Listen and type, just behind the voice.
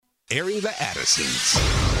airing the Addisons.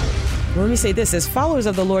 Let me say this, as followers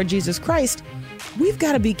of the Lord Jesus Christ, we've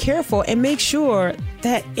got to be careful and make sure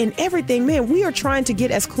that in everything, man, we are trying to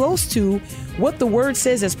get as close to what the word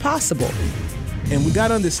says as possible. And we got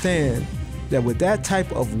to understand that with that type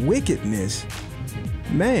of wickedness,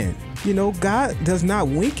 man, God does not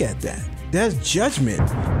wink at that. There's judgment.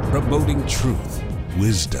 Promoting truth,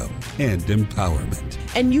 wisdom, and empowerment.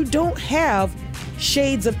 And you don't have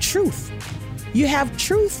shades of truth. You have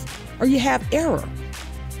truth or you have error.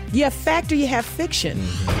 You have fact or you have fiction.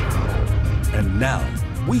 Mm-hmm. And now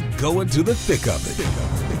we go into the thick of it.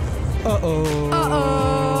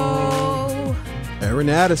 Aaron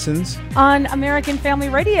Addison's on American Family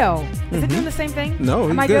Radio. Is it doing the same thing? No,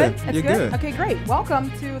 Am I good. good? That's You're good. Okay, great.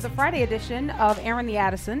 Welcome to the Friday edition of Aaron the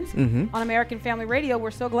Addisons on American Family Radio.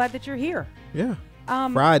 We're so glad that you're here. Yeah.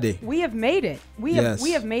 Friday. We have made it. We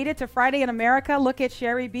have made it to Friday in America. Look at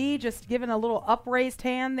Sherry B just giving a little upraised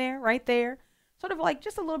hand there, right there. Sort of like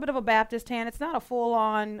just a little bit of a Baptist hand. It's not a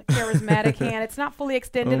full-on charismatic hand. It's not fully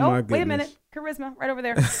extended. Oh, wait a minute. Charisma right over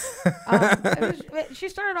there. She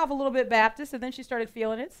started off a little bit Baptist, and then she started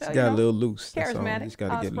feeling it. So, she got a little loose. Charismatic. Just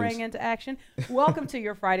gotta get sprang loose. into action. Welcome to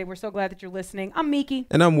your Friday. We're so glad that you're listening. I'm Miki.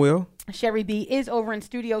 And I'm Will. Sherry B is over in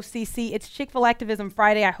Studio CC. It's Chick-Fil-Aktivizm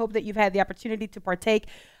Friday. I hope that you've had the opportunity to partake.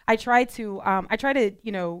 I try to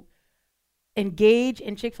engage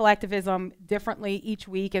in Chick-Fil-Aktivism differently each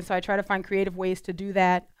week, and so I try to find creative ways to do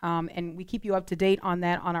that, and we keep you up to date on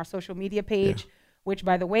that on our social media page, which,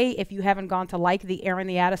 by the way, if you haven't gone to like the Aaron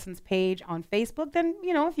the Addisons page on Facebook, then,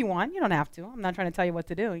 if you want, you don't have to. I'm not trying to tell you what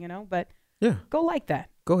to do, but go like that.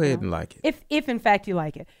 Go ahead and like it. If in fact you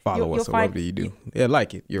like it. Follow us or whatever you do.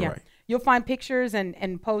 Like it. You're right. You'll find pictures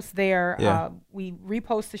and posts there. Yeah. We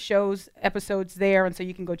repost the show's episodes there, and so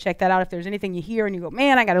you can go check that out. If there's anything you hear and you go,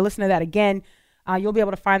 man, I got to listen to that again, you'll be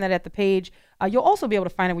able to find that at the page. You'll also be able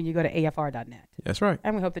to find it when you go to afr.net. That's right.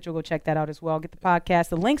 And we hope that you'll go check that out as well. Get the podcast.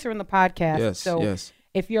 The links are in the podcast. Yes, so yes.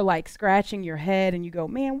 If you're like scratching your head and you go,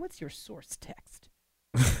 man, what's your source text?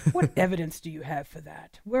 What evidence do you have for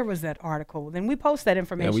that? Where was that article? Then we post that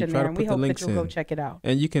information there, and we hope that you'll go check it out.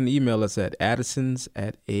 And you can email us at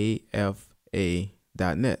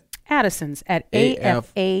addisons@afa.net.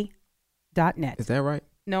 Addisons@afa.net. Is that right?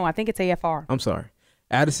 No, I think it's AFR. I'm sorry.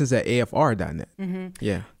 Addisons@afr.net. Mm-hmm.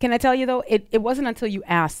 Yeah. Can I tell you, though, it wasn't until you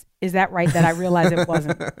asked, is that right, that I realized it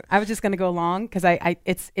wasn't. I was just going to go along because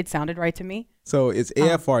it sounded right to me. So it's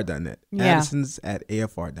afr.net. Yeah.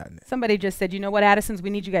 Addisons@afr.net. Somebody just said, you know what, Addisons,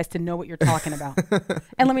 we need you guys to know what you're talking about.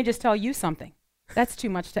 And let me just tell you something. That's too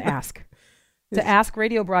much to ask. To ask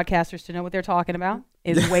radio broadcasters to know what they're talking about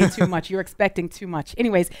is way too much. You're expecting too much.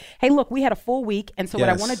 Anyways, hey, look, we had a full week. And so what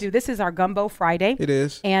I want to do, this is our Gumbo Friday. It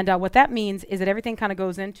is. And what that means is that everything kind of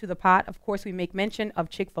goes into the pot. Of course, we make mention of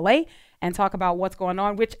Chick-fil-A and talk about what's going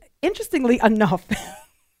on, which, interestingly enough,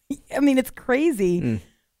 I mean, it's crazy,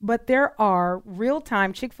 but there are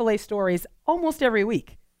real-time Chick-fil-A stories almost every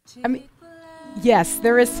week. I mean, yes,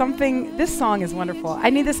 there is something. This song is wonderful. I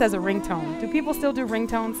need this as a ringtone. Do people still do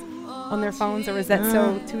ringtones on their phones, or is that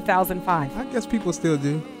so 2005? I guess people still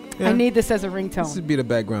do. Yeah. I need this as a ringtone. This would be the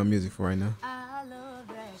background music for right now.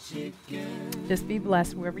 Just be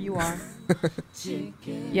blessed wherever you are.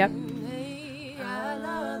 Yep.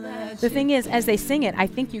 The thing is, as they sing it, I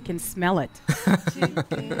think you can smell it.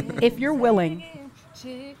 If you're willing.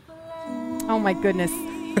 Oh my goodness.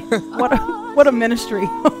 What a ministry.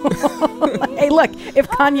 Hey, look, if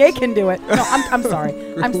Kanye can do it. No, I'm sorry.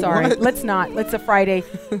 I'm sorry. What? Let's not. Let's a Friday.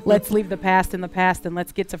 Let's leave the past in the past and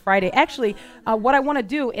let's get to Friday. Actually, what I want to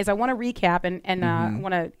do is I want to recap and I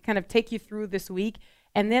want to kind of take you through this week,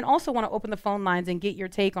 and then also want to open the phone lines and get your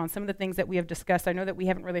take on some of the things that we have discussed. I know that we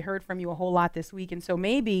haven't really heard from you a whole lot this week, and so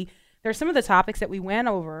maybe there's some of the topics that we went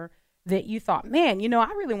over that you thought, man,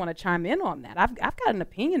 I really want to chime in on that. I've got an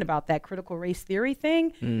opinion about that critical race theory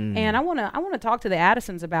thing, and I want to talk to the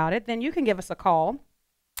Addisons about it. Then you can give us a call.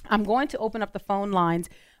 I'm going to open up the phone lines,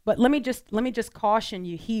 but let me just caution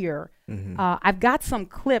you here. I've got some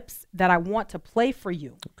clips that I want to play for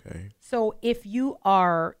you. Okay. So if you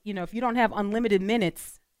are, if you don't have unlimited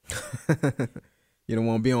minutes, you don't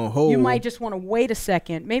want to be on hold. you might just want to wait a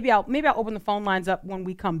second. Maybe I'll open the phone lines up when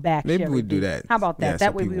we come back. Maybe Sherry we do B. that. How about that? Yeah,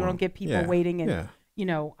 That so way we people don't get people yeah, waiting and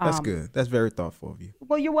yeah. That's good. That's very thoughtful of you.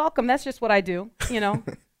 Well, you're welcome. That's just what I do.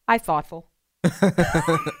 I thoughtful.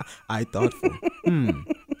 I thoughtful.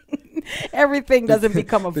 Everything doesn't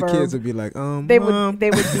become a The verb. kids would be like, They Mom. would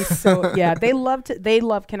be so they love.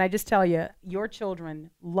 Can I just tell you, your children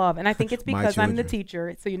love, and I think it's because I'm the children.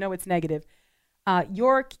 teacher, so it's negative.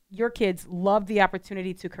 Your kids love the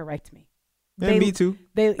opportunity to correct me. Yeah, me too.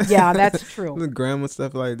 That's true. The grammar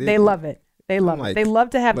stuff like this. They love it. They love it. They love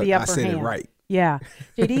to have the upper I said hand. it right. Yeah.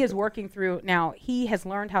 JD is working through now. He has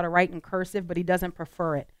learned how to write in cursive, but he doesn't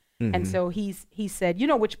prefer it. And so he said,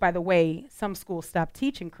 which, by the way, some schools stopped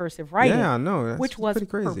teaching cursive writing. Yeah, I know. That's which was pretty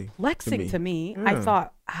crazy perplexing to me. Yeah. I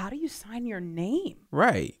thought, how do you sign your name?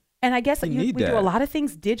 Right. And I guess we do a lot of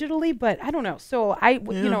things digitally, but I don't know. So at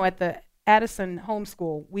the Addison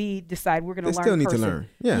homeschool, we decide we're going to learn still need cursive. to learn.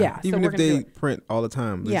 Yeah. Even so if they print all the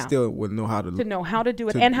time, they still would know how to know how to do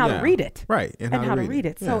it and how to read it. Right. And how to read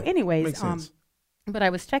it. So anyways, makes sense. But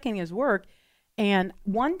I was checking his work, and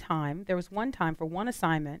there was one time for one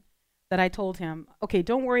assignment that I told him, okay,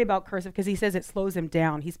 don't worry about cursive, because he says it slows him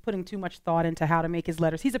down. He's putting too much thought into how to make his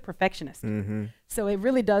letters. He's a perfectionist. So it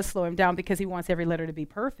really does slow him down because he wants every letter to be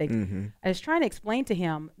perfect. I was trying to explain to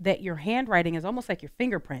him that your handwriting is almost like your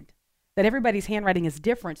fingerprint, that everybody's handwriting is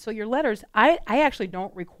different. So your letters, I actually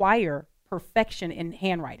don't require perfection in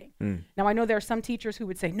handwriting. Now, I know there are some teachers who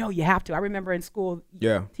would say, no, you have to. I remember in school,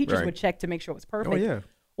 teachers would check to make sure it was perfect. Oh, yeah.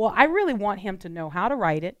 Well, I really want him to know how to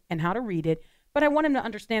write it and how to read it, but I want him to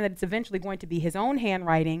understand that it's eventually going to be his own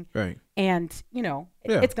handwriting. Right. And,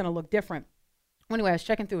 it's going to look different. Anyway, I was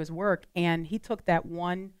checking through his work, and he took that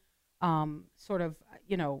one sort of,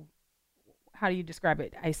 how do you describe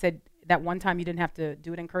it? I said that one time you didn't have to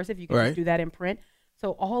do it in cursive. You could just do that in print.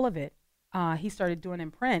 So all of it, he started doing in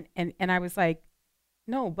print. And I was like,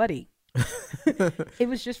 no, buddy. It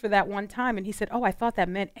was just for that one time. And he said, oh, I thought that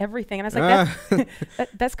meant everything. And I was like,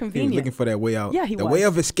 that's convenient. He was looking for that way out. Yeah, he was. The way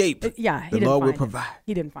of escape. The Lord will provide.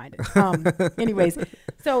 He didn't find it. Anyways,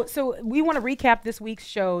 so we want to recap this week's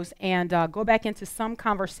shows and go back into some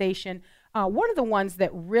conversation. One of the ones that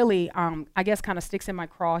really, I guess, kind of sticks in my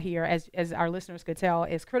craw here, as our listeners could tell,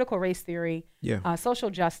 is critical race theory, social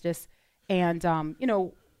justice, and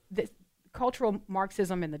the cultural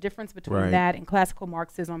Marxism and the difference between that and classical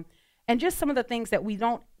Marxism, and just some of the things that we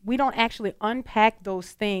don't actually unpack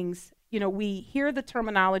those things. We hear the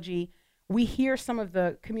terminology, we hear some of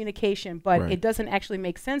the communication, but it doesn't actually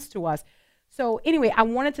make sense to us. So anyway, I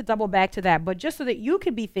wanted to double back to that, but just so that you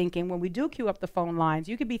could be thinking, when we do queue up the phone lines,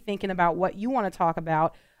 you could be thinking about what you want to talk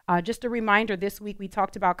about. Just a reminder, this week we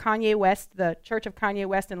talked about Kanye West, the Church of Kanye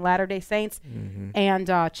West and Latter-day Saints, and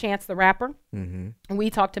Chance the Rapper. And we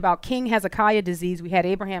talked about King Hezekiah disease. We had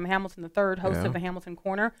Abraham Hamilton III, host of the Hamilton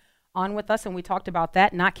Corner, on with us, and we talked about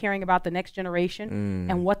that, not caring about the next generation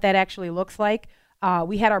and what that actually looks like.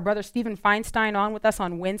 We had our brother Stephen Feinstein on with us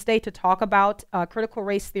on Wednesday to talk about critical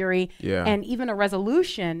race theory and even a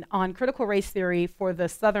resolution on critical race theory for the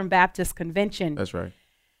Southern Baptist Convention. That's right.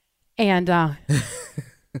 And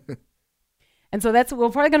and so we're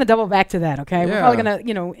probably going to double back to that, okay? We're probably going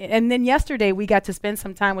to, and then yesterday we got to spend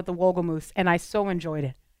some time with the Wogelmoose, and I so enjoyed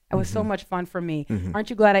it. It was so much fun for me. Aren't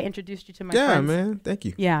you glad I introduced you to my friends? Yeah, man. Thank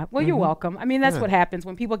you. Yeah. Well, you're welcome. I mean, that's what happens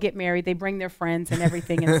when people get married. They bring their friends and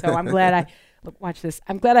everything. And so I'm glad watch this.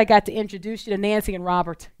 I'm glad I got to introduce you to Nancy and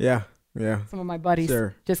Robert. Yeah. Yeah. Some of my buddies.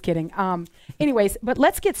 Sure. Just kidding. Anyways, but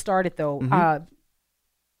let's get started though.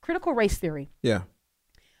 Critical race theory. Yeah.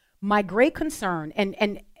 My great concern,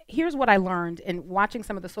 and here's what I learned in watching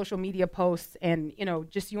some of the social media posts and,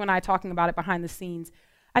 just you and I talking about it behind the scenes.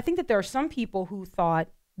 I think that there are some people who thought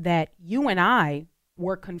that you and I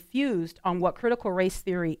were confused on what critical race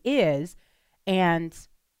theory is and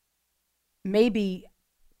maybe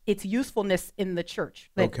its usefulness in the church,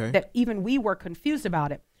 that even we were confused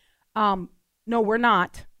about it. No, we're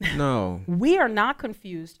not. No. We are not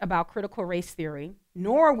confused about critical race theory,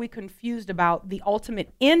 nor are we confused about the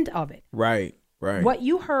ultimate end of it. Right. What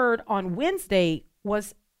you heard on Wednesday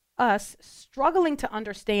was us struggling to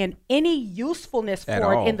understand any usefulness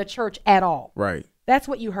for it in the church at all. Right. That's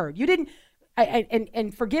what you heard. You didn't,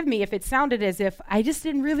 and forgive me if it sounded as if I just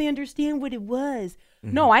didn't really understand what it was.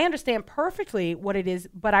 No, I understand perfectly what it is,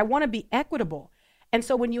 but I want to be equitable. And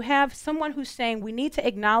so when you have someone who's saying we need to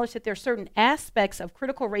acknowledge that there are certain aspects of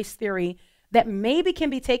critical race theory that maybe can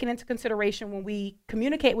be taken into consideration when we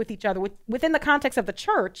communicate with each other within the context of the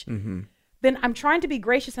church, then I'm trying to be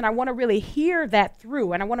gracious, and I want to really hear that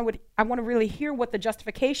through, and I want to really hear what the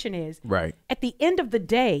justification is. Right. At the end of the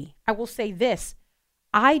day, I will say this.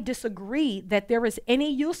 I disagree that there is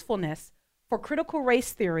any usefulness for critical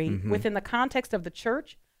race theory within the context of the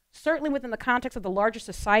church, certainly within the context of the larger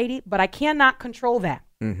society, but I cannot control that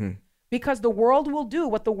because the world will do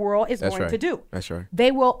what the world is going to do. That's right.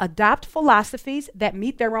 They will adopt philosophies that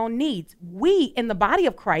meet their own needs. We, in the body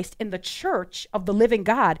of Christ, in the church of the living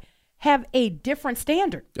God, have a different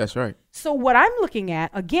standard. That's right. So what I'm looking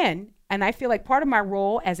at, again, and I feel like part of my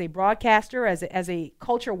role as a broadcaster, as a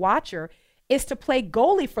culture watcher, is to play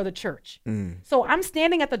goalie for the church. So I'm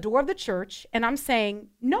standing at the door of the church and I'm saying,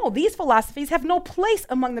 no, these philosophies have no place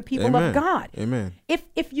among the people of God. Amen.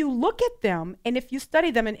 If you look at them and if you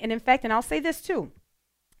study them, and in fact, and I'll say this too,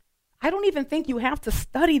 I don't even think you have to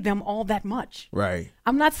study them all that much. Right.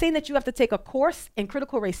 I'm not saying that you have to take a course in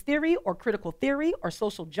critical race theory or critical theory or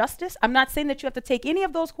social justice. I'm not saying that you have to take any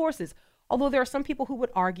of those courses, although there are some people who would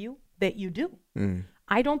argue that you do.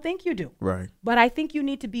 I don't think you do. Right. But I think you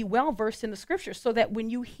need to be well versed in the scriptures so that when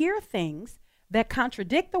you hear things that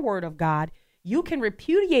contradict the word of God, you can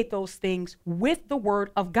repudiate those things with the word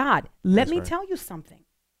of God. Let me tell you something.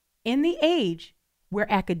 In the age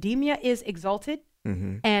where academia is exalted,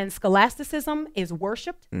 and scholasticism is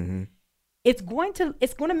worshipped, it's going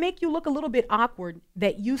to make you look a little bit awkward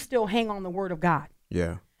that you still hang on the word of God.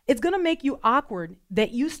 Yeah. It's going to make you awkward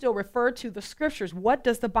that you still refer to the scriptures. What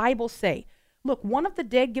does the Bible say? Look, one of the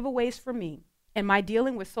dead giveaways for me in my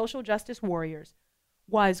dealing with social justice warriors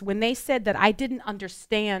was when they said that I didn't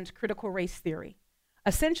understand critical race theory.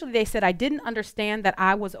 Essentially, they said I didn't understand that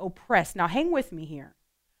I was oppressed. Now, hang with me here.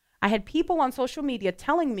 I had people on social media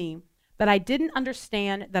telling me that I didn't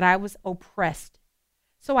understand that I was oppressed.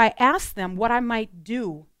 So I asked them what I might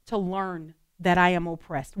do to learn that I am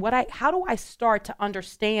oppressed. How do I start to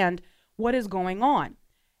understand what is going on?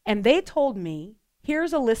 And they told me,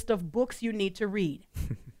 here's a list of books you need to read.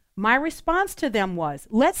 My response to them was,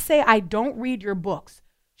 let's say I don't read your books.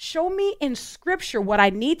 Show me in scripture what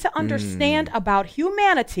I need to understand about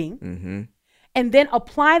humanity, and then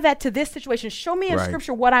apply that to this situation. Show me in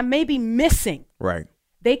scripture what I may be missing. Right.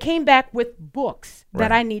 They came back with books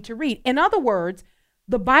that I need to read. In other words,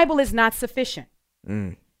 the Bible is not sufficient.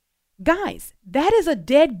 Guys, that is a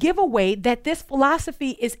dead giveaway that this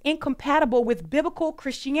philosophy is incompatible with biblical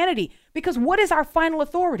Christianity. Because what is our final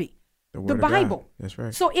authority? The Bible. That's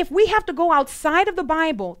right. So if we have to go outside of the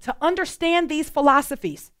Bible to understand these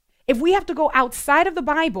philosophies, if we have to go outside of the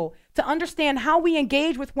Bible to understand how we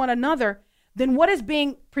engage with one another, then what is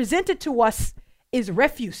being presented to us is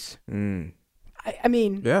refuse. I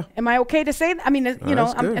mean, am I okay to say that? I mean,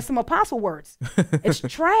 it's some apostle words. It's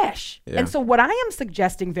trash. And so what I am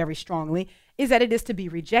suggesting very strongly is that it is to be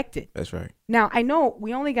rejected. That's right. Now, I know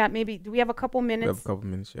we only got do we have a couple minutes? We have a couple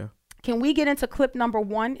minutes, yeah. Can we get into clip number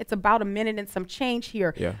 1? It's about a minute and some change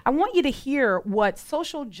here. Yeah. I want you to hear what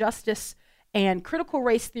social justice and critical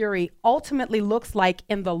race theory ultimately looks like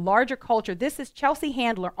in the larger culture. This is Chelsea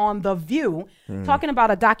Handler on The View, talking about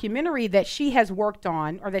a documentary that she has worked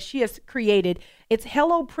on or that she has created. It's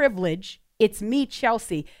Hello Privilege. It's Me,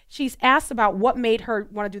 Chelsea. She's asked about what made her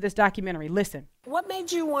want to do this documentary. Listen. What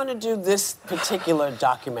made you want to do this particular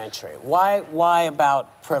documentary? Why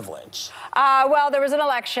about privilege? Well, there was an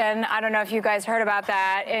election. I don't know if you guys heard about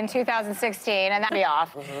that in 2016, and that me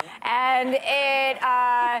off. And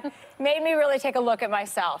it made me really take a look at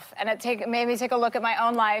myself, and it made me take a look at my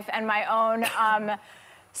own life and my own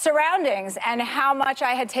surroundings and how much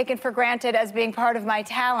I had taken for granted as being part of my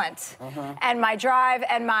talent and my drive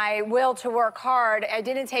and my will to work hard. I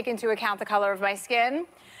didn't take into account the color of my skin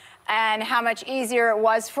and how much easier it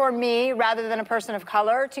was for me, rather than a person of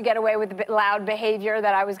color, to get away with the loud behavior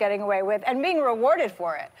that I was getting away with and being rewarded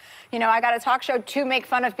for it. You know, I got a talk show to make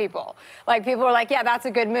fun of people. Like, people were like, yeah, that's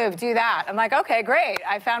a good move, do that. I'm like, okay, great,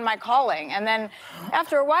 I found my calling. And then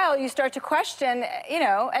after a while, you start to question,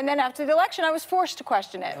 and then after the election, I was forced to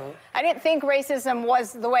question it. I didn't think racism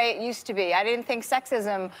was the way it used to be. I didn't think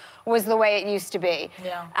sexism was the way it used to be.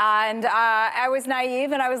 Yeah. And I was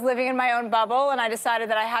naive, and I was living in my own bubble, and I decided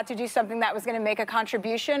that I had to do something that was going to make a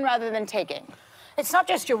contribution rather than taking. It's not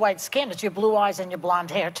just your white skin, it's your blue eyes and your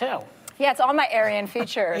blonde hair, too. Yeah, it's all my Aryan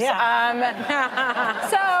features. So,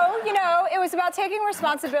 it was about taking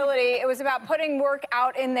responsibility. It was about putting work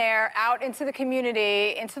out in there, out into the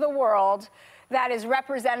community, into the world, that is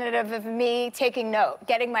representative of me taking note,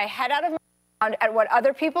 getting my head out of my ground at what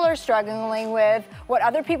other people are struggling with, what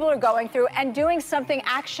other people are going through, and doing something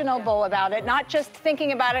actionable about it, not just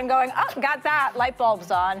thinking about it and going, oh, got that, light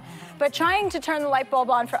bulb's on, but trying to turn the light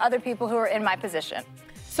bulb on for other people who are in my position.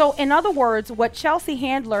 So in other words, what Chelsea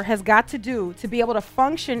Handler has got to do to be able to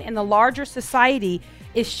function in the larger society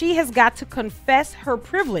is she has got to confess her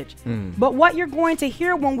privilege. But what you're going to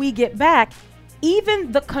hear when we get back,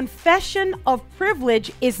 even the confession of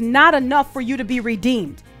privilege is not enough for you to be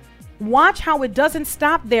redeemed. Watch how it doesn't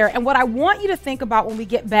stop there. And what I want you to think about when we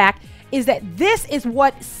get back is that this is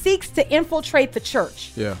what seeks to infiltrate the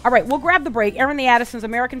church. Yeah. All right, we'll grab the break. Aaron the Addisons,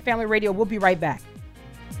 American Family Radio. We'll be right back.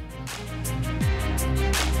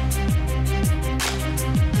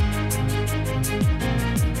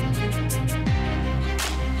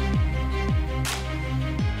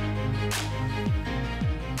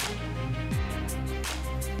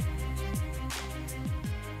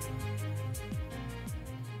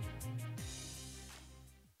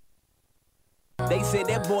 They say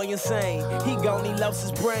that boy insane. He gone, he lost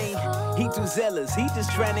his brain. He too zealous, he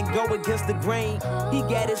just trying to go against the grain. He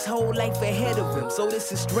got his whole life ahead of him, so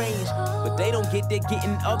this is strange. But they don't get that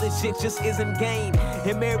getting other shit just isn't gain.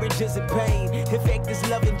 And marriage isn't pain. In fact, it's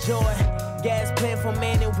love and joy. God's plan for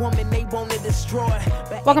man and woman, they want to destroy.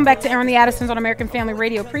 Welcome back to Aaron the Addisons on American Family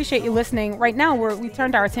Radio. Appreciate you listening. Right now, we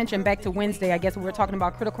turned our attention back to Wednesday. I guess we were talking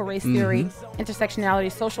about critical race theory,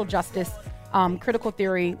 intersectionality, social justice, critical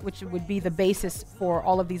theory, which would be the basis for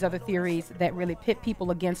all of these other theories that really pit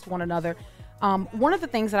people against one another. One of the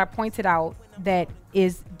things that I pointed out that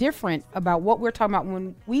is different about what we're talking about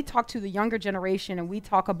when we talk to the younger generation and we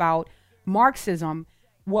talk about Marxism,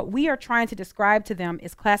 what we are trying to describe to them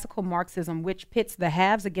is classical Marxism, which pits the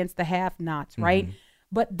haves against the have-nots, right?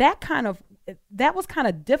 But that was kind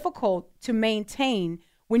of difficult to maintain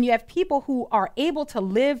when you have people who are able to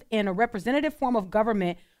live in a representative form of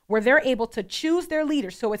government where they're able to choose their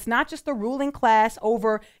leaders. So it's not just the ruling class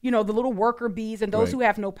over, the little worker bees and those who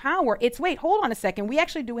have no power. It's, wait, hold on a second. We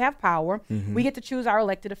actually do have power. We get to choose our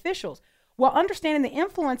elected officials. Well, understanding the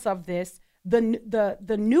influence of this,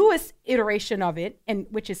 the newest iteration of it, and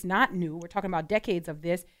which is not new, we're talking about decades of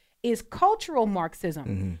this, is cultural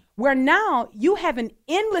Marxism, where now you have an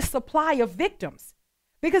endless supply of victims,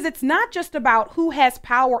 because it's not just about who has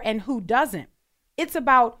power and who doesn't. It's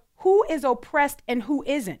about who is oppressed and who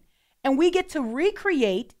isn't. And we get to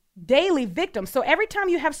recreate daily victims. So every time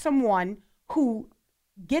you have someone who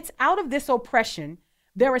gets out of this oppression,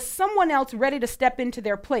 there is someone else ready to step into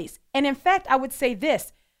their place. And in fact, I would say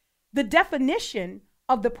this, the definition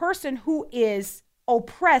of the person who is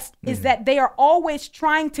oppressed is that they are always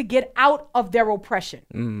trying to get out of their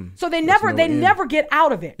oppression. So they never get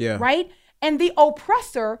out of it, right? And the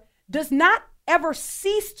oppressor does not ever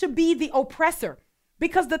cease to be the oppressor,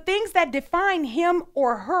 because the things that define him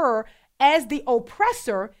or her as the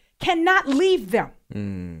oppressor cannot leave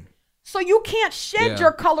them. So you can't shed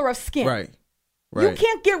your color of skin. Right. You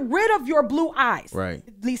can't get rid of your blue eyes, right?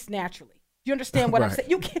 At least naturally. You understand what I'm saying?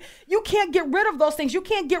 You can't get rid of those things. You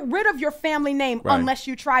can't get rid of your family name unless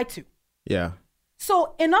you try to. Yeah.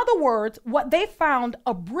 So in other words, what they found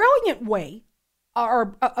a brilliant way,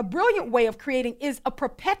 or a brilliant way of creating, is a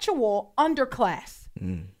perpetual underclass.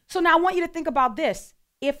 So now I want you to think about this.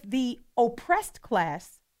 If the oppressed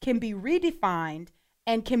class can be redefined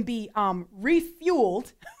and can be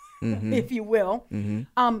refueled, if you will,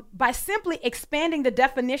 by simply expanding the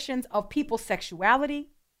definitions of people's sexuality,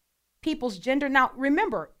 people's gender. Now,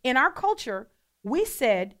 remember, in our culture, we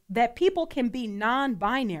said that people can be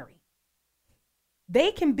non-binary.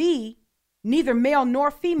 They can be neither male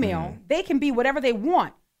nor female. They can be whatever they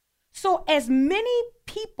want. So as many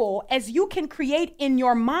people as you can create in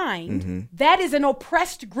your mind, that is an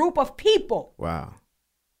oppressed group of people. Wow.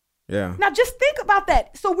 Yeah. Now just think about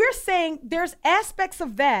that. So we're saying there's aspects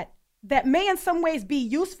of that may in some ways be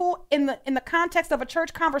useful in the context of a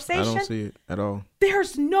church conversation. I don't see it at all.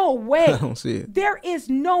 There's no way. I don't see it. There is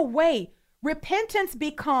no way. Repentance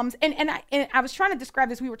becomes, and I was trying to describe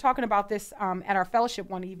this. We were talking about this at our fellowship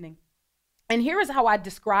one evening. And here is how I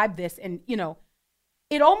describe this. And,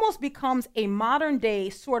 it almost becomes a modern day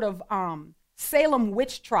sort of Salem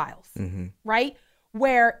witch trials, right?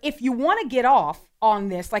 Where if you want to get off on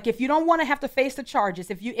this, like if you don't want to have to face the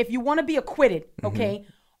charges, if you want to be acquitted, okay,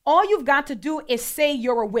 all you've got to do is say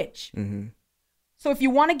you're a witch. So if you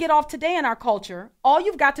want to get off today in our culture, all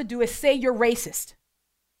you've got to do is say you're racist.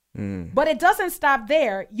 But it doesn't stop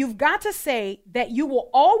there. You've got to say that you will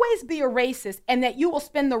always be a racist and that you will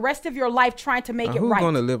spend the rest of your life trying to make it right. Who's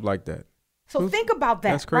going to live like that? So think about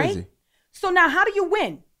that, that's crazy. Right? So now how do you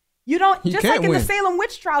win? You just like in the Salem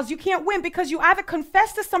witch trials, you can't win because you either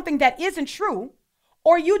confess to something that isn't true,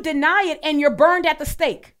 or you deny it and you're burned at the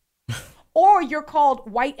stake, or you're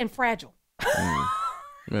called white and fragile.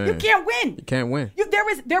 You can't win. You can't win.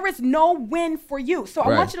 There is no win for you. So I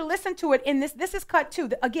want you to listen to it in this. This is cut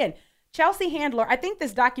too. Again, Chelsea Handler, I think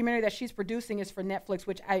this documentary that she's producing is for Netflix,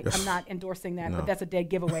 which I'm not endorsing that, but that's a dead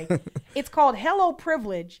giveaway. It's called Hello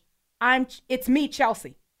Privilege. It's me,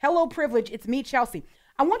 Chelsea. Hello Privilege. It's me, Chelsea.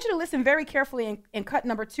 I want you to listen very carefully in cut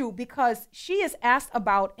number 2, because she is asked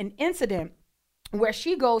about an incident where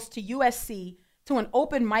she goes to USC to an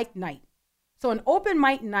open mic night. So an open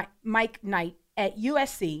mic night at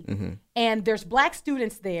USC, and there's black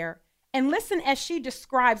students there. And listen as she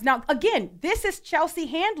describes. Now, again, this is Chelsea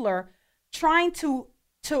Handler trying to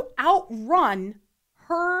outrun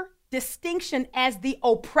her distinction as the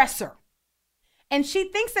oppressor. And she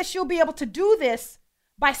thinks that she'll be able to do this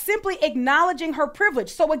by simply acknowledging her privilege.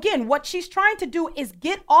 So again, what she's trying to do is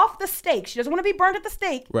get off the stake. She doesn't want to be burned at the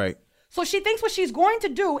stake. Right. So she thinks what she's going to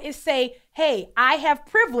do is say, hey, I have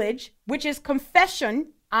privilege, which is confession.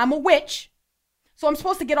 I'm a witch. So I'm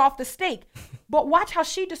supposed to get off the stake. But watch how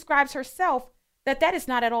she describes herself, that is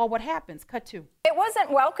not at all what happens. Cut 2. It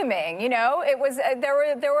wasn't welcoming, you know. It was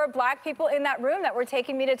there were black people in that room that were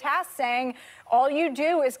taking me to task, saying, all you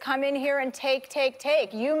do is come in here and take.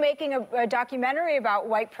 You making a documentary about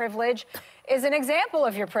white privilege is an example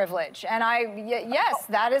of your privilege. And yes,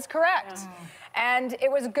 that is correct. And it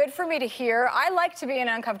was good for me to hear. I like to be in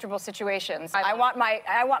uncomfortable situations. I want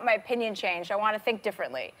my opinion changed. I want to think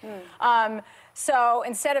differently. So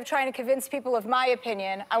instead of trying to convince people of my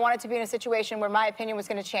opinion, I wanted to be in a situation where my opinion was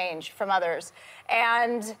going to change from others.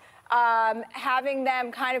 And having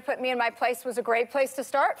them kind of put me in my place was a great place to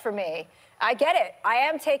start for me. I get it.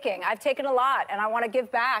 I've taken a lot, and I want to give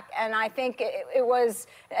back. And I think it was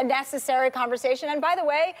a necessary conversation. And by the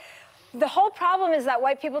way, the whole problem is that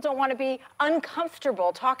white people don't want to be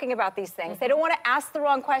uncomfortable talking about these things. They don't want to ask the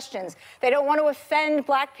wrong questions. They don't want to offend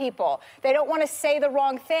black people. They don't want to say the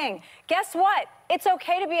wrong thing. Guess what? It's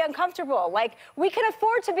okay to be uncomfortable. Like, we can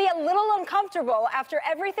afford to be a little uncomfortable after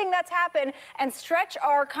everything that's happened and stretch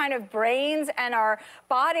our kind of brains and our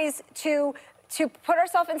bodies to put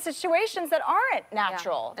ourselves in situations that aren't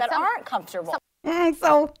natural, that aren't comfortable.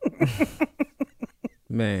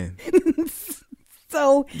 Man.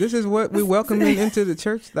 So this is what we welcoming into the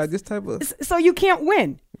church, like this type of. So you can't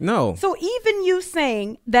win. No. So even you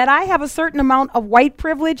saying that I have a certain amount of white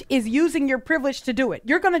privilege is using your privilege to do it.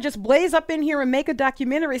 You're going to just blaze up in here and make a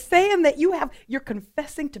documentary saying that you're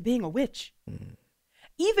confessing to being a witch.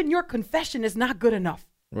 Even your confession is not good enough.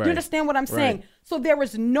 Right. Do you understand what I'm saying? Right. So there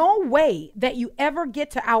is no way that you ever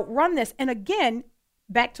get to outrun this. And again,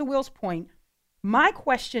 back to Will's point, my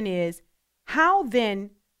question is, how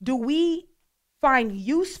then do we find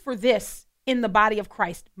use for this in the body of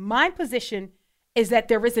Christ? My position is that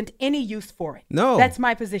there isn't any use for it. No. That's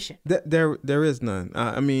my position. There is none.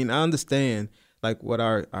 I mean, I understand like what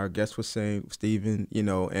our guest was saying, Stephen, you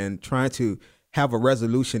know, and trying to have a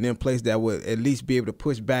resolution in place that would at least be able to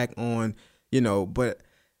push back on, you know,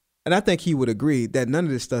 and I think he would agree that none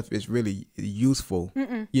of this stuff is really useful,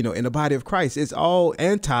 you know, in the body of Christ. It's all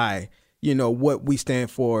anti, you know, what we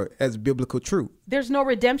stand for as biblical truth. There's no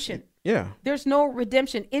redemption. Yeah. There's no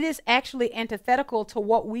redemption. It is actually antithetical to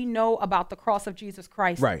what we know about the cross of Jesus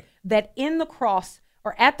Christ. Right. That in the cross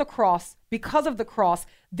or at the cross, because of the cross,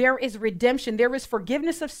 there is redemption, there is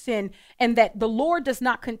forgiveness of sin, and that the Lord does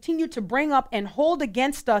not continue to bring up and hold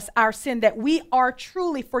against us our sin, that we are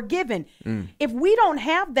truly forgiven. If we don't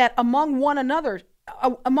have that among one another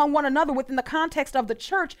within the context of the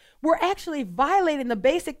church, we're actually violating the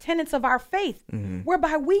basic tenets of our faith,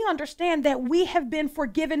 whereby we understand that we have been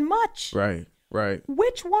forgiven much. Right.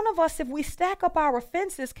 Which one of us, if we stack up our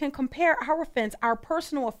offenses, can compare our offense, our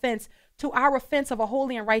personal offense, to our offense of a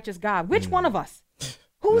holy and righteous God? Which one of us?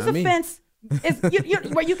 Whose offense is,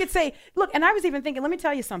 where you could say, look, and I was even thinking, let me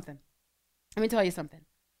tell you something.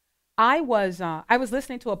 I was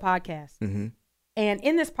listening to a podcast, and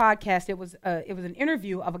in this podcast, it was an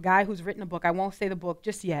interview of a guy who's written a book. I won't say the book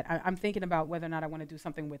just yet. I'm thinking about whether or not I want to do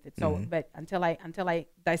something with it. So, but until I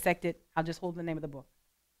dissect it, I'll just hold the name of the book.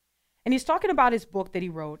 And he's talking about his book that he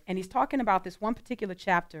wrote, and he's talking about this one particular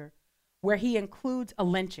chapter where he includes a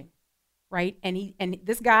lynching, right? And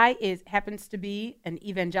this guy happens to be an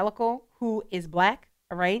evangelical who is black,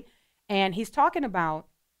 all right? And he's talking about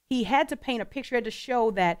he had to paint a picture, had to show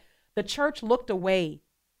that the church looked away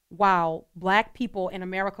while black people in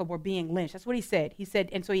America were being lynched. That's what he said. He said,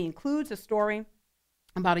 and so he includes a story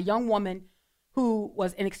about a young woman who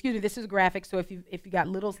was, and excuse me, this is graphic, so if you got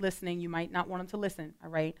littles listening, you might not want them to listen, all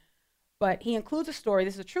right? But he includes a story,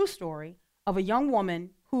 this is a true story, of a young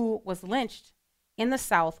woman who was lynched in the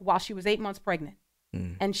South while she was 8 months pregnant.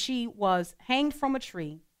 And she was hanged from a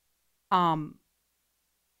tree by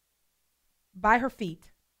her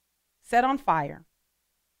feet, set on fire,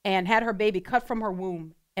 and had her baby cut from her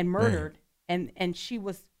womb and murdered, and she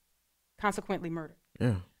was consequently murdered.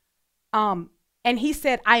 Yeah. And he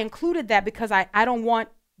said, I included that because I don't want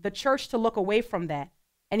the church to look away from that.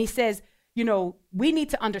 And he says, you know, we need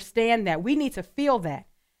to understand that. We need to feel that.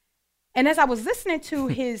 And as I was listening to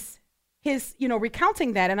his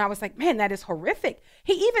recounting that, and I was like, man, that is horrific.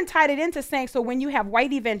 He even tied it into saying, so when you have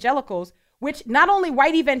white evangelicals, which not only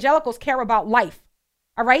white evangelicals care about life,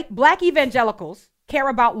 all right, black evangelicals care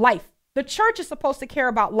about life. The church is supposed to care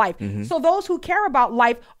about life. So those who care about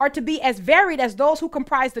life are to be as varied as those who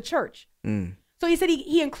comprise the church. So he said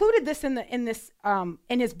he included this in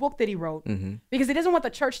his book that he wrote because he doesn't want the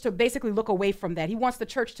church to basically look away from that. He wants the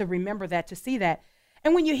church to remember that, to see that.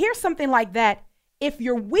 And when you hear something like that, if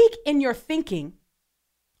you're weak in your thinking,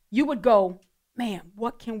 you would go, man,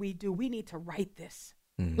 what can we do? We need to write this.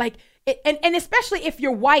 Like, and especially if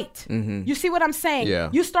you're white, you see what I'm saying?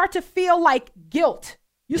 Yeah. You start to feel like guilt.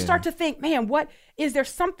 You start to think, man, what is there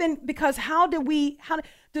something? Because and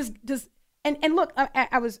look,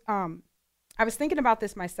 I was thinking about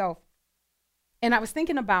this myself, and I was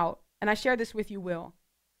thinking about, and I share this with you, Will.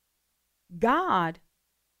 God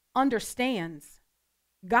understands.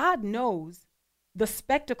 God knows the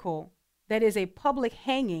spectacle that is a public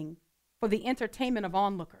hanging for the entertainment of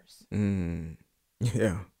onlookers.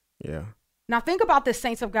 Yeah. Now think about this,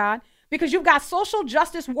 saints of God, because you've got social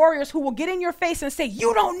justice warriors who will get in your face and say,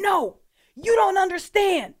 you don't know, you don't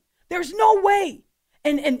understand, there's no way.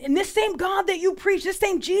 And this same God that you preach, this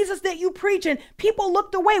same Jesus that you preach, and people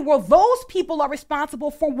looked away. Well, those people are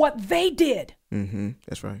responsible for what they did.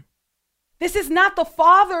 That's right. This is not the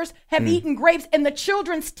fathers have eaten grapes and the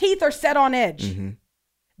children's teeth are set on edge.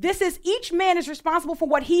 This is each man is responsible for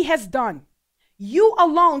what he has done. You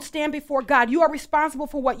alone stand before God. You are responsible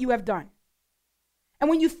for what you have done. And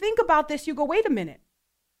when you think about this, you go, wait a minute.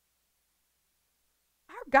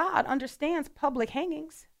 Our God understands public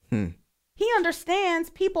hangings. He understands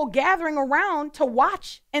people gathering around to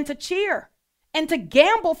watch and to cheer and to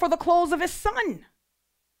gamble for the clothes of his son.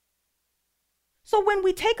 So when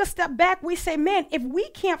we take a step back, we say, man, if we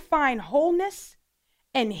can't find wholeness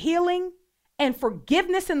and healing and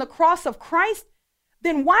forgiveness in the cross of Christ,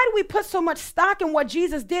 then why do we put so much stock in what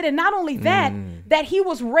Jesus did? And not only that, that he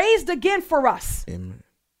was raised again for us. Amen.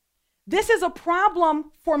 This is a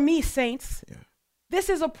problem for me, saints. Yeah. This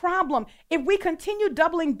is a problem. If we continue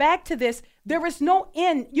doubling back to this, there is no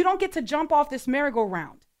end. You don't get to jump off this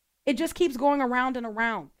merry-go-round. It just keeps going around and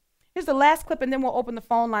around. Here's the last clip, and then we'll open the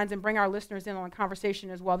phone lines and bring our listeners in on a conversation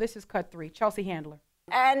as well. This is cut 3. Chelsea Handler.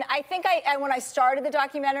 And I think when I started the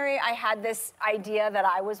documentary, I had this idea that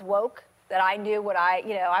I was woke, that I knew what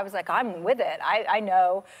I was like, I'm with it. I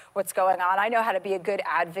know what's going on. I know how to be a good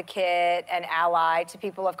advocate and ally to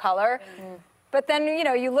people of color. But then,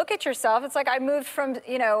 you look at yourself, it's like I moved from,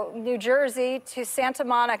 New Jersey to Santa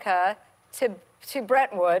Monica to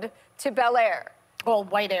Brentwood to Bel Air. All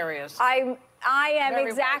white areas. I am Very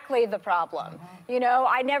exactly the problem.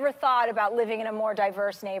 I never thought about living in a more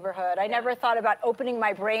diverse neighborhood. I never thought about opening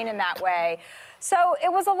my brain in that way. So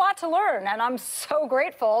it was a lot to learn, and I'm so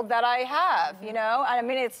grateful that I have, I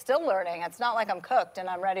mean, it's still learning. It's not like I'm cooked and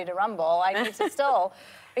I'm ready to rumble. I need to still,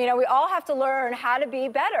 we all have to learn how to be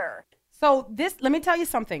better. So let me tell you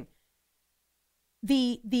something.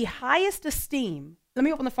 The highest esteem, let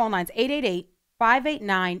me open the phone lines,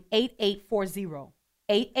 888-589-8840,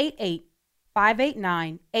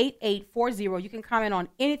 888-589-8840. You can comment on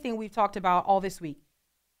anything we've talked about all this week.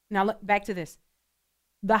 Now, look back to this.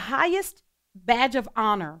 The highest badge of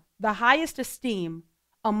honor, the highest esteem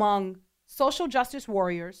among social justice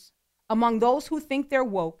warriors, among those who think they're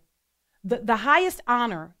woke, the highest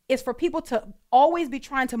honor is for people to always be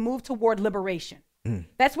trying to move toward liberation.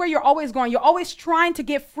 That's where you're always going. You're always trying to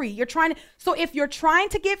get free. So if you're trying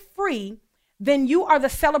to get free, then you are the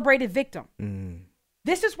celebrated victim.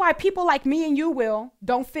 This is why people like me and you, Will,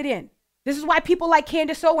 don't fit in. This is why people like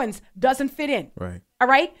Candace Owens doesn't fit in. Right. All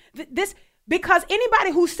right? Because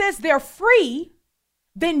anybody who says they're free,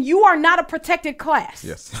 then you are not a protected class.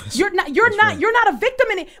 Yes. You're not a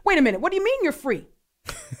victim in it. Wait a minute. What do you mean you're free?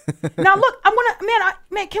 Now look,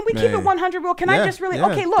 man, can we keep it 100 real? Can I just really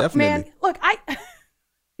okay, look, definitely. Man, look,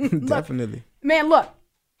 look, definitely. Man, look.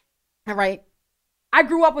 All right. I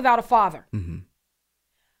grew up without a father.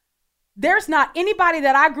 There's not anybody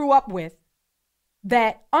that I grew up with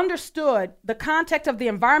that understood the context of the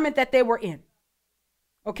environment that they were in.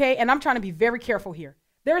 Okay? And I'm trying to be very careful here.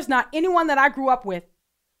 There's not anyone that I grew up with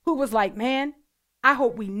who was like, man, I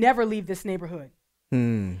hope we never leave this neighborhood.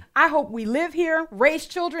 I hope we live here, raise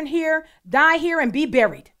children here, die here, and be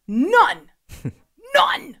buried. None.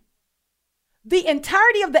 None. The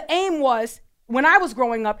entirety of the aim was, when I was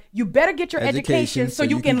growing up, you better get your education so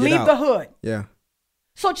you can leave the hood. Yeah.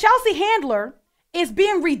 So Chelsea Handler is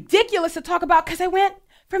being ridiculous to talk about because I went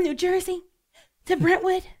from New Jersey to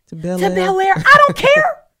Brentwood to Bel Air. I don't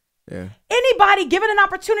care. Yeah. Anybody given an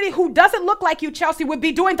opportunity who doesn't look like you, Chelsea, would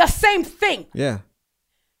be doing the same thing. Yeah.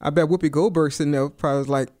 I bet Whoopi Goldberg sitting there probably was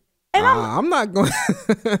like, I'm not going.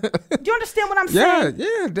 Do you understand what I'm saying?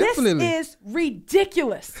 Yeah, definitely. This is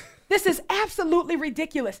ridiculous. This is absolutely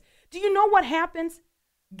ridiculous. Do you know what happens?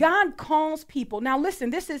 God calls people. Now,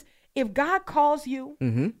 listen, if God calls you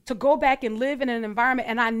to go back and live in an environment,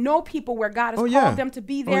 and I know people where God has called them to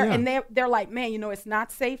be there, and they're like, man, it's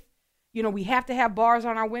not safe. We have to have bars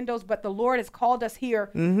on our windows, but the Lord has called us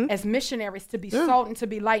here as missionaries to be salt and to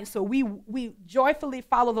be light. And so we joyfully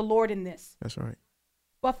follow the Lord in this. That's right.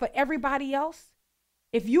 But for everybody else,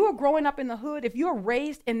 if you are growing up in the hood, if you're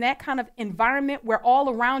raised in that kind of environment where all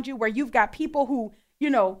around you, where you've got people who,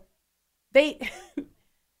 they,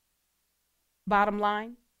 bottom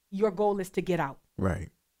line, your goal is to get out. Right.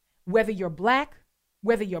 Whether you're black,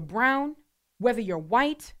 whether you're brown, whether you're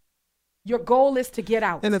white, your goal is to get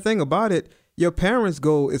out. And the thing about it, your parents'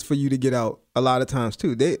 goal is for you to get out a lot of times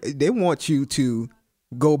too. They want you to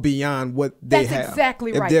go beyond what they have. That's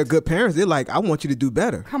exactly right. If they're good parents, they're like, I want you to do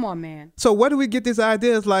better. Come on, man. So where do we get this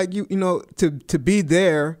idea? It's like, to be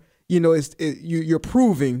there, you're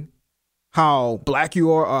proving how black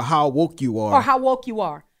you are or how woke you are. Or how woke you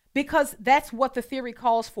are. Because that's what the theory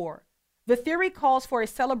calls for. The theory calls for a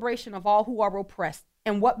celebration of all who are oppressed.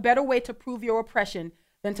 And what better way to prove your oppression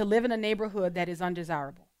than to live in a neighborhood that is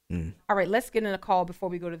undesirable? All right, let's get in a call before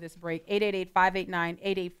we go to this break.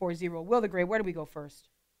 888-589-8840. Will the Great, where do we go first?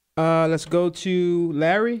 Let's go to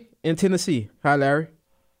Larry in Tennessee. Hi, Larry.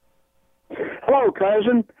 Hello,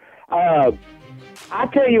 cousin. I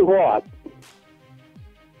tell you what,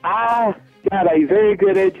 I got a very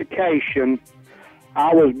good education.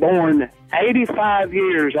 I was born 85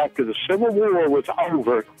 years after the Civil War was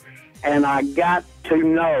over, and I got to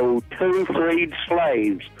know 2 freed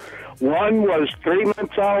slaves. One was 3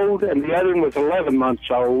 months old, and the other one was 11 months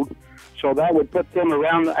old. So that would put them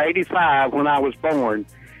around 85 when I was born.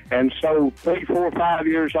 And so 3, 4, 5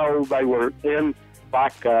 years old, they were in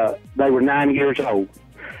they were 9 years old.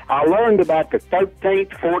 I learned about the 13th,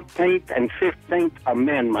 14th, and 15th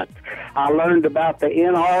Amendment. I learned about the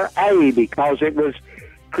NRA because it was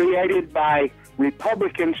created by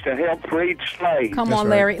Republicans to help freed slaves. Come on,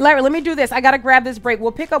 Larry. Right. Larry, let me do this. I got to grab this break.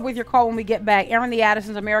 We'll pick up with your call when we get back. Aaron the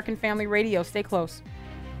Addisons, American Family Radio. Stay close.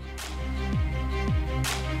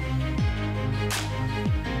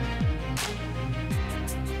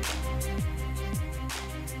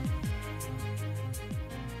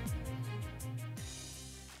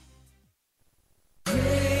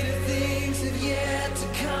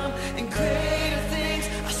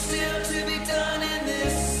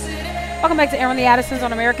 Welcome back to Aaron the Addisons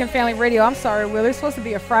on American Family Radio. I'm sorry, Will. It's supposed to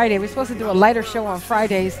be a Friday. We're supposed to do a lighter show on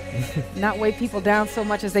Fridays, not weigh people down so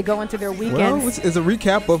much as they go into their weekends. Well, it's a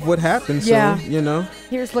recap of what happened, yeah. So,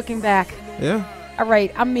 Here's looking back. Yeah. All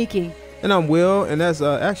right, I'm Miki. And I'm Will, and that's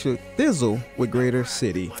actually Thizzle with Greater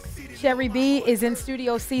City. Sherry B is in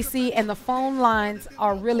Studio CC, and the phone lines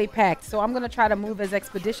are really packed. So I'm going to try to move as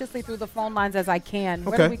expeditiously through the phone lines as I can.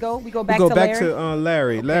 Where do we go? We go back to Larry? We go back to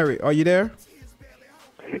Larry. Okay. Larry, are you there?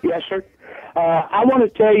 Yes, sir. I want to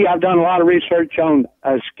tell you, I've done a lot of research on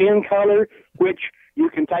skin color, which you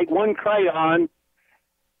can take one crayon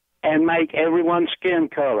and make everyone's skin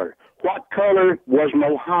color. What color was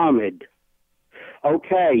Muhammad?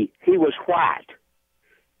 Okay, he was white.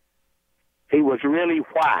 He was really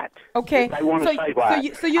white. Okay, they want to say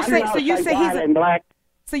white. So you say he's and black.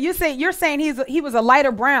 So you're saying he was a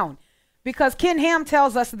lighter brown, because Ken Ham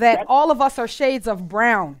tells us that all of us are shades of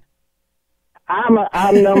brown.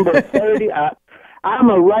 I'm number 30. I'm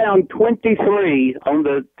around 23 on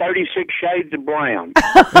the 36 shades of brown.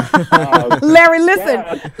 Larry,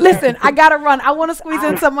 listen. I gotta run. I want to squeeze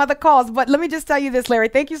in some other calls, but let me just tell you this, Larry.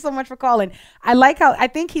 Thank you so much for calling. I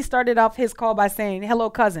think he started off his call by saying, "Hello,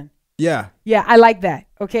 cousin." Yeah. Yeah, I like that.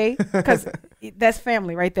 Okay, because that's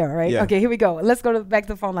family right there, right? Yeah. Okay, here we go. Let's go back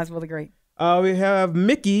to the phone lines. Really great. We have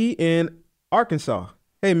Mickey in Arkansas.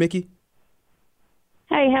 Hey, Mickey.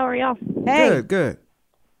 Hey, how are y'all? Hey. Good.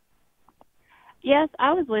 Yes,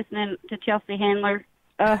 I was listening to Chelsea Handler.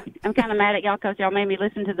 I'm kind of mad at y'all because y'all made me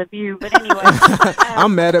listen to The View. But anyway.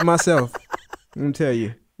 I'm mad at myself. Let me tell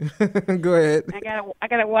you. Go ahead. I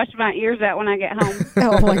gotta wash my ears out when I get home.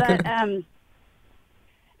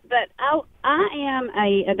 But I am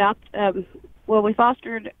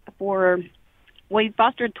we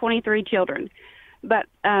fostered 23 children. But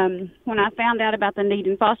when I found out about the need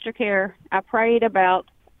in foster care, I prayed about,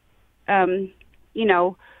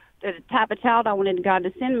 the type of child I wanted God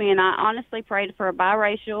to send me. And I honestly prayed for a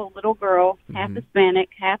biracial little girl, half Hispanic,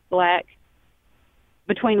 half black,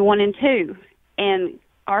 between 1 and 2. And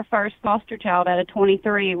our first foster child out of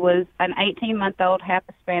 23 was an 18-month-old, half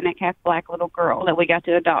Hispanic, half black little girl that we got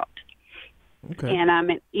to adopt. Okay.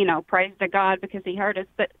 And praise to God because he heard us.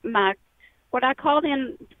 But what I called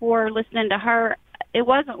in for listening to her, it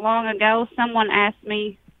wasn't long ago, someone asked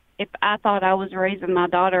me if I thought I was raising my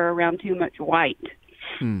daughter around too much white.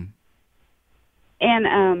 And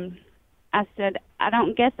I said, I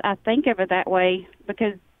don't guess I think of it that way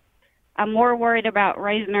because I'm more worried about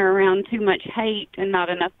raising her around too much hate and not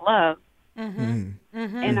enough love. And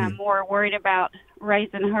I'm more worried about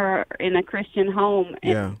raising her in a Christian home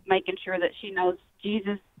and making sure that she knows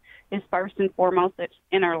Jesus is first and foremost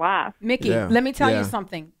in our life. Mickey, let me tell you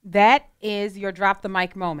something. That is your drop the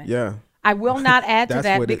mic moment. Yeah. I will not add to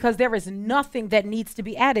that because there is nothing that needs to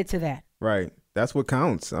be added to that. Right. That's what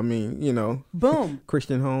counts. I mean, boom.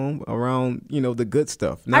 Christian home around, the good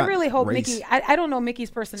stuff. I really hope race. Mickey, I don't know Mickey's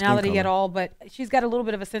personality at all, but she's got a little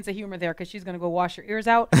bit of a sense of humor there because she's going to go wash her ears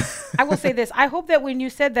out. I will say this. I hope that when you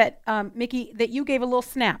said that, Mickey, that you gave a little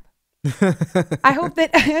snap. I hope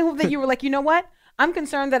that you were like, you know what? I'm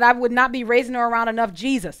concerned that I would not be raising her around enough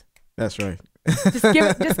Jesus. That's right. just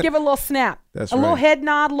give a little snap. That's a little head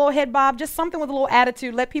nod, a little head bob, just something with a little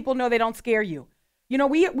attitude. Let people know they don't scare you.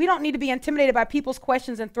 We don't need to be intimidated by people's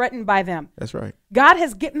questions and threatened by them. That's right. God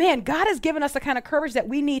has given us the kind of courage that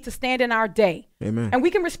we need to stand in our day. Amen. And we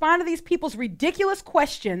can respond to these people's ridiculous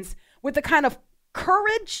questions with the kind of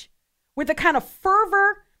courage, with the kind of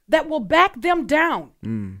fervor that will back them down.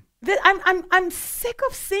 I'm sick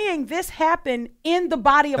of seeing this happen in the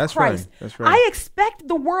body of Christ. Right. That's right. I expect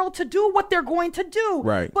the world to do what they're going to do.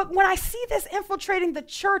 Right. But when I see this infiltrating the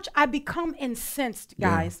church, I become incensed,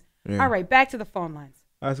 guys. Yeah. All right, back to the phone lines.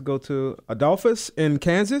 Let's go to Adolphus in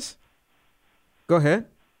Kansas. Go ahead.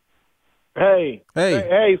 Hey,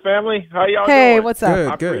 family. How y'all doing? Hey, what's up? Good,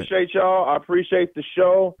 I appreciate y'all. I appreciate the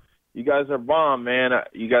show. You guys are bomb, man.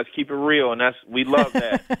 You guys keep it real, and we love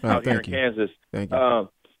that out here in Kansas. Thank you.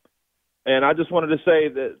 And I just wanted to say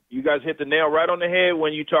that you guys hit the nail right on the head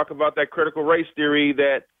when you talk about that critical race theory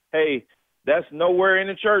that, hey, that's nowhere in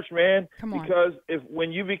the church, man. Come on. Because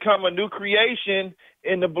when you become a new creation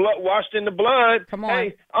in the blood, washed in the blood,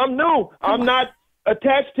 hey, I'm new. I'm not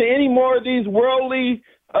attached to any more of these worldly,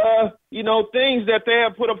 things that they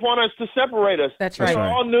have put upon us to separate us. That's right. We are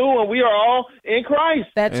all new and we are all in Christ.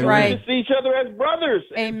 That's and right. We just see each other as brothers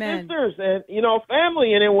Amen. and sisters and,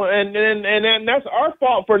 family. And that's our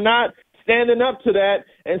fault for not standing up to that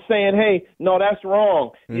and saying, hey, no, that's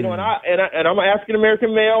wrong. And I'm an African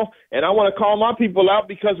American male, and I want to call my people out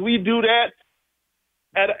because we do that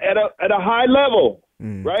at a high level,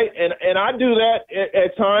 right? And I do that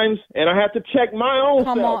at times, and I have to check my own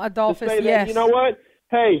self. Come on, Adolphus, to say yes. that, you know what?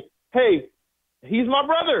 Hey, he's my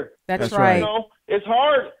brother. That's right. It's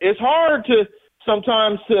hard to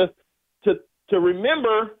sometimes to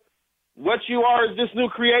remember what you are is this new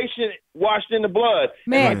creation washed in the blood.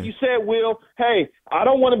 Man. And like you said, Will, hey, I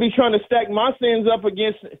don't want to be trying to stack my sins up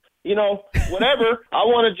against, whatever. I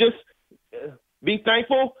want to just be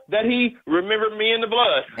thankful that he remembered me in the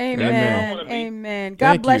blood. Amen. Amen.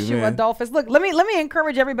 God bless you, Adolphus. Look, let me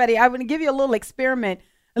encourage everybody. I want to give you a little experiment,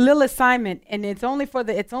 a little assignment, and it's only for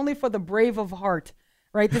the brave of heart.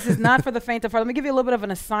 Right? This is not for the faint of heart. Let me give you a little bit of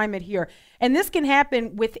an assignment here. And this can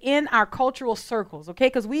happen within our cultural circles, okay?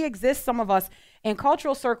 Because we exist, some of us, in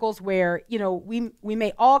cultural circles where, we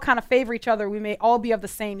may all kind of favor each other. We may all be of the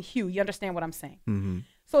same hue. You understand what I'm saying? Mm-hmm.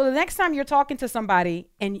 So the next time you're talking to somebody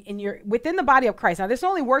and you're within the body of Christ, now this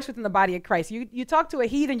only works within the body of Christ. You talk to a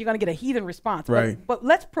heathen, you're going to get a heathen response. Right. But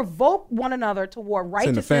let's provoke one another toward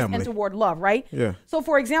righteousness and toward love, right? Yeah. So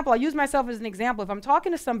for example, I'll use myself as an example. If I'm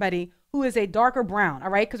talking to somebody who is a darker brown, all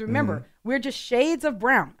right? Because remember, we're just shades of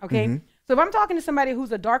brown, okay? Mm-hmm. So if I'm talking to somebody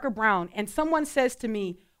who's a darker brown and someone says to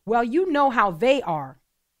me, well, you know how they are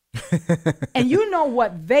and you know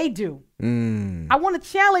what they do. I want to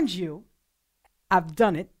challenge you. I've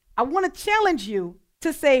done it. I want to challenge you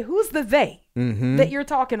to say, who's the they that you're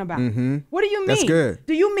talking about? What do you mean? That's good.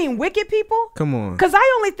 Do you mean wicked people? Come on. Because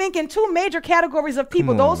I only think in two major categories of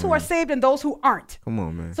people, those who are saved and those who aren't. Come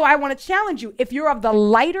on, man. So I want to challenge you. If you're of the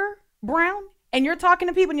lighter brown and you're talking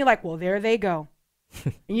to people and you're like, well, there they go.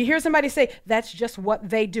 And you hear somebody say, that's just what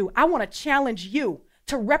they do. I want to challenge you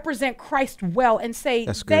to represent Christ well and say,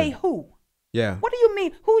 they who? Yeah. What do you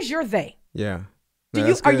mean? Who's your they? Yeah.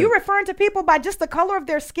 Are you referring to people by just the color of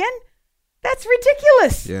their skin? That's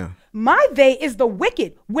ridiculous. Yeah. My they is the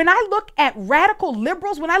wicked. When I look at radical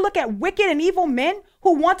liberals, when I look at wicked and evil men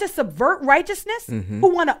who want to subvert righteousness, who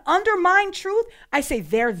want to undermine truth, I say,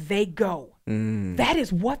 there they go. That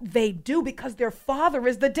is what they do because their father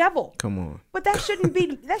is the devil. Come on. But that shouldn't be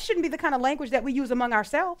the kind of language that we use among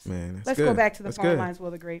ourselves. Man, that's Let's good. go back to the That's phone good. lines,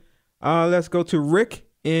 Will the Great. Let's go to Rick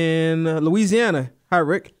in Louisiana. Hi,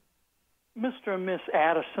 Rick. Mr. and Miss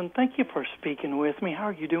Addison, thank you for speaking with me. How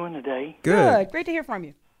are you doing today? Good. Great to hear from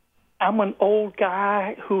you. I'm an old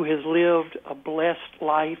guy who has lived a blessed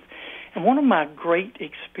life. And one of my great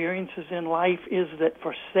experiences in life is that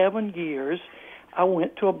for 7 years, I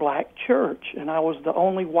went to a black church, and I was the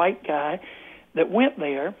only white guy that went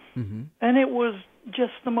there. And it was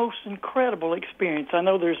just the most incredible experience. I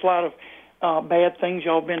know there's a lot of bad things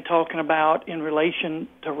y'all have been talking about in relation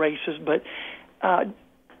to races, but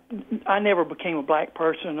I never became a black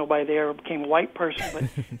person. Nobody there became a white person,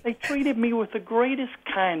 but they treated me with the greatest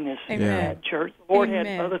kindness in that church. The Lord had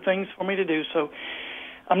other things for me to do, so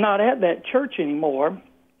I'm not at that church anymore.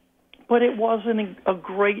 But it was a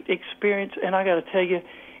great experience, and I got to tell you,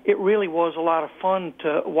 it really was a lot of fun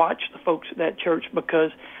to watch the folks at that church,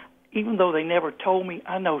 because even though they never told me,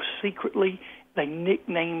 I know secretly they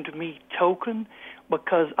nicknamed me Token,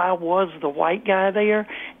 because I was the white guy there,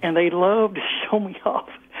 and they loved to show me off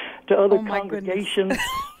to other congregations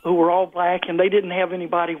who were all black, and they didn't have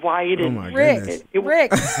anybody white. And Rick, it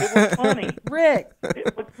was funny. Rick,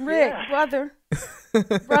 brother,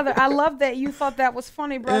 I love that you thought that was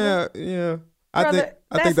funny, brother. Yeah. Brother,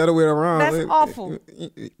 I think that'll way around. That's awful.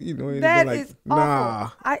 You know, that like, is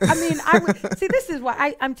nah. awful. I mean, I would see. This is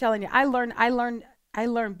why I'm telling you. I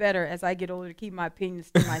learn better as I get older to keep my opinions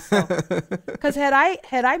to myself. Because had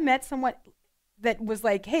I met someone that was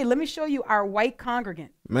like, "Hey, let me show you our white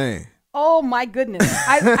congregant," man. Oh my goodness,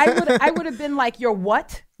 I would have been like, "You're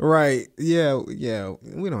what?" Right? Yeah.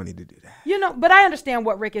 We don't need to do that. You know, but I understand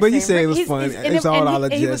what Rick is saying. But he said it was fun. It's all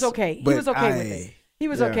he was okay. He was okay with it. He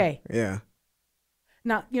was okay. Yeah.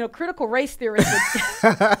 Now, you know, critical race theorists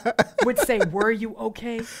would say, "Were you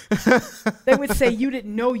okay?" They would say, "You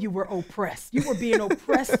didn't know you were oppressed. You were being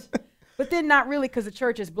oppressed." But then not really, because the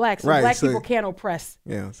church is black, so black people can't oppress.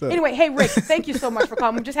 Yeah. So. Anyway, hey Rick, thank you so much for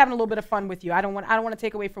calling. I'm just having a little bit of fun with you. I don't want to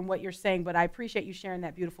take away from what you're saying, but I appreciate you sharing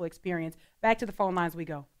that beautiful experience. Back to the phone lines we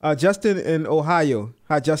go. Justin in Ohio.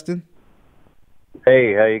 Hi, Justin.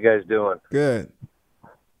 Hey, how you guys doing? Good.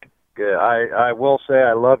 Good. I will say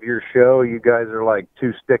I love your show. You guys are like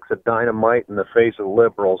two sticks of dynamite in the face of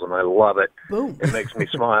liberals, and I love it. Boom. It makes me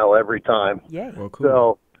smile every time. Yeah. Well,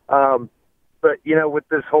 cool. So, but, you know, with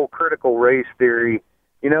this whole critical race theory,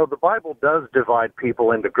 you know, the Bible does divide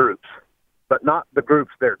people into groups, but not the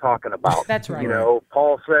groups they're talking about. That's right. You know,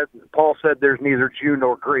 Paul said there's neither Jew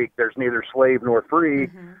nor Greek, there's neither slave nor free.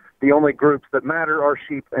 Mm-hmm. The only groups that matter are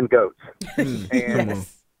sheep and goats. And,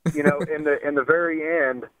 yes. you know, in the very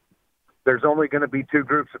end, there's only going to be two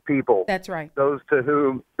groups of people. That's right. Those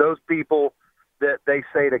people that they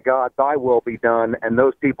say to God, thy will be done, and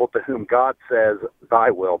those people to whom God says, thy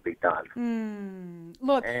will be done.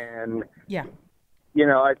 Look. And, yeah. You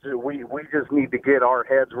know, we just need to get our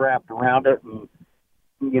heads wrapped around it and,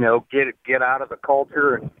 you know, get out of the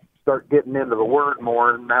culture and start getting into the Word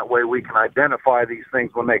more, and that way we can identify these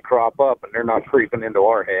things when they crop up and they're not creeping into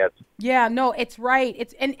our heads. Yeah, no, it's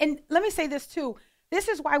right. And let me say this too. This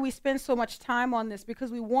is why we spend so much time on this,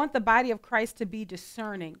 because we want the body of Christ to be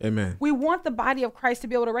discerning. Amen. We want the body of Christ to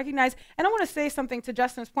be able to recognize. And I want to say something to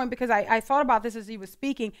Justin's point, because I thought about this as he was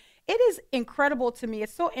speaking. It is incredible to me.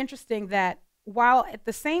 It's so interesting that while at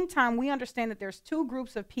the same time we understand that there's two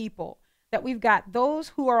groups of people, that we've got those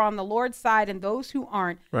who are on the Lord's side and those who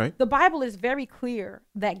aren't. Right. The Bible is very clear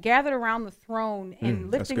that gathered around the throne and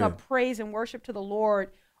lifting up praise and worship to the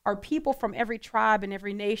Lord are people from every tribe and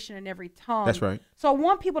every nation and every tongue. That's right. So I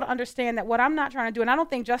want people to understand that what I'm not trying to do, and I don't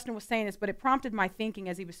think Justin was saying this, but it prompted my thinking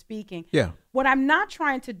as he was speaking. Yeah. What I'm not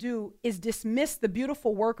trying to do is dismiss the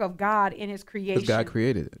beautiful work of God in his creation. God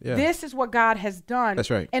created it. Yeah. This is what God has done. That's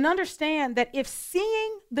right. And understand that if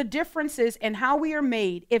seeing the differences in how we are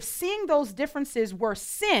made, if seeing those differences were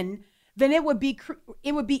sin, then it would be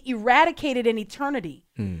eradicated in eternity.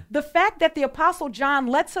 The fact that the Apostle John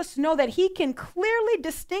lets us know that he can clearly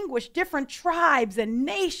distinguish different tribes and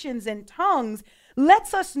nations and tongues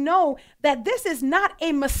lets us know that this is not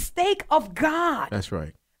a mistake of God. That's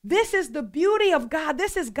right. This is the beauty of God.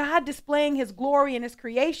 This is God displaying his glory in his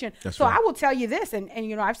creation. That's so right. I will tell you this, and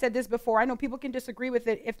you know, I've said this before. I know people can disagree with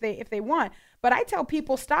it if they want, but I tell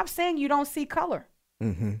people, stop saying you don't see color.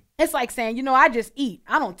 Mm-hmm. It's like saying, you know, I just eat.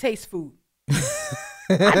 I don't taste food.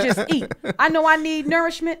 I just eat. I know I need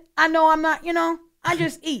nourishment. I know I'm not, you know, I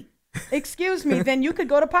just eat. Excuse me, then you could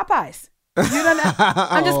go to Popeyes. You don't know.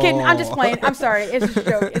 I'm just kidding. I'm just playing. I'm sorry. It's just a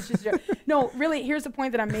joke. It's just a joke. No, really, here's the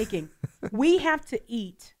point that I'm making. We have to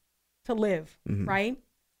eat to live, right?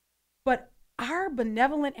 But our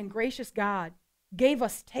benevolent and gracious God gave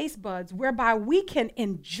us taste buds whereby we can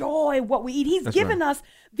enjoy what we eat. He's given us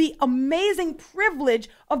the amazing privilege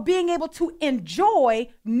of being able to enjoy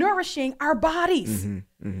nourishing our bodies.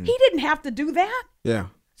 He didn't have to do that. Yeah.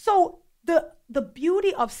 So the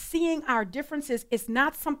beauty of seeing our differences is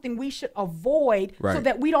not something we should avoid so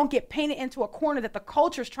that we don't get painted into a corner that the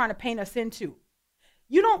culture is trying to paint us into.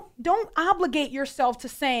 You don't obligate yourself to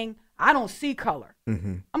saying, I don't see color.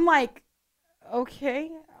 I'm like,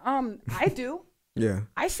 okay, I do. Yeah.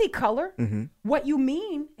 I see color. What you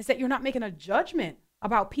mean is that you're not making a judgment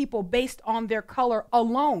about people based on their color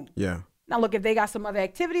alone. Yeah. Now, look, if they got some other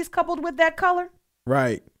activities coupled with that color,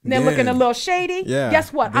 Right. And then looking a little shady. Yeah.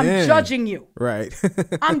 Guess what? I'm judging you. Right.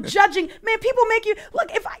 I'm judging. Man, people make you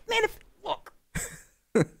look.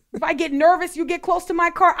 If I get nervous, you get close to my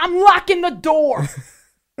car, I'm locking the door.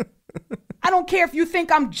 I don't care if you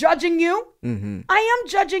think I'm judging you. Mm-hmm. I am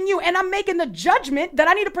judging you, and I'm making the judgment that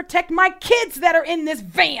I need to protect my kids that are in this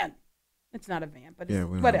van. It's not a van, but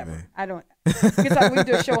it's whatever. I don't. We can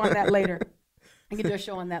do a show on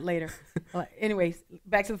that later. Anyways,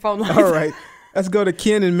 back to the phone lines. All right. Let's go to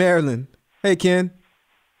Ken in Maryland. Hey, Ken.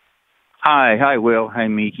 Hi, Will. Hi,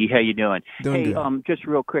 Miki. How you doing? Doing good. Just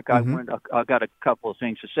real quick, I got a couple of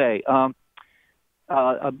things to say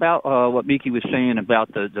about what Miki was saying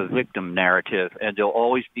about the victim narrative, and there'll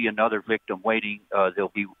always be another victim waiting.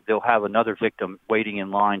 They'll have another victim waiting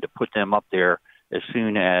in line to put them up there as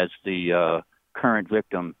soon as the current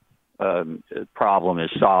victim problem is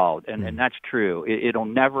solved, and that's true. It'll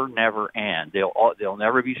never end. They'll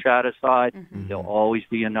never be satisfied. Mm-hmm. There'll always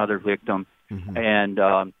be another victim, and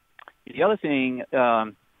the other thing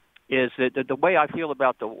is that the way I feel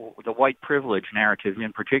about the white privilege narrative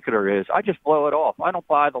in particular is I just blow it off. I don't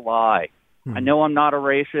buy the lie. I know I'm not a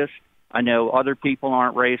racist. I know other people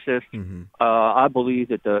aren't racist. I believe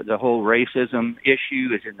that the whole racism issue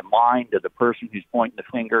is in the mind of the person who's pointing the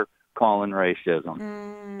finger, calling racism.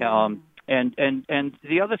 And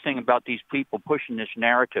the other thing about these people pushing this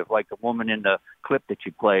narrative, like the woman in the clip that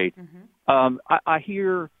you played, I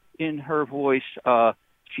hear in her voice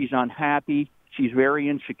she's unhappy. She's very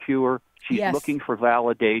insecure. She's looking for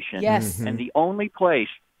validation. And the only place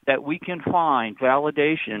that we can find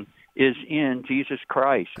validation is in Jesus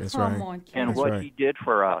Christ. That's right. And what he did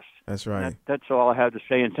for us. That's right. That's all I have to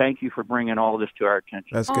say, and thank you for bringing all this to our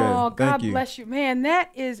attention. That's good. Oh, Thank God bless you. Man,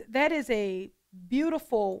 that is a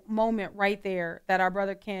beautiful moment right there that our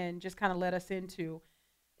brother Ken just kind of led us into,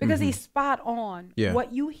 because he's spot on. Yeah.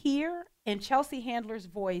 What you hear in Chelsea Handler's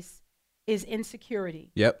voice is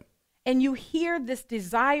insecurity. Yep. And you hear this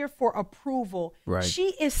desire for approval. Right.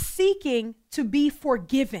 She is seeking to be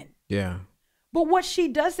forgiven. Yeah. But what she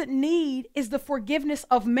doesn't need is the forgiveness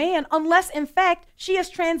of man, unless, in fact, she has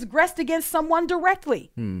transgressed against someone directly.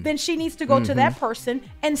 Then she needs to go to that person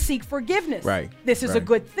and seek forgiveness. Right. This is a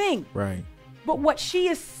good thing. Right. But what she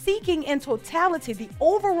is seeking in totality, the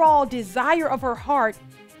overall desire of her heart,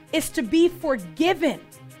 is to be forgiven,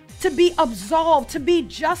 to be absolved, to be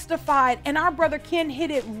justified. And our brother Ken hit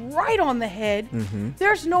it right on the head.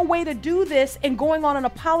 There's no way to do this in going on an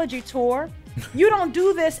apology tour. You don't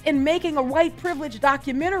do this in making a white privilege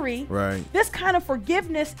documentary. Right. This kind of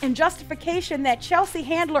forgiveness and justification that Chelsea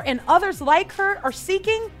Handler and others like her are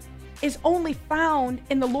seeking is only found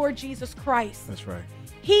in the Lord Jesus Christ. That's right.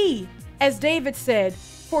 He, as David said,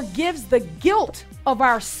 forgives the guilt of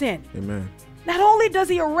our sin. Amen. Not only does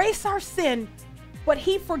he erase our sin, but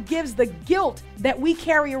he forgives the guilt that we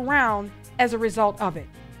carry around as a result of it.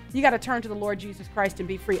 You got to turn to the Lord Jesus Christ and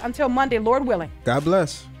be free. Until Monday, Lord willing. God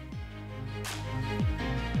bless.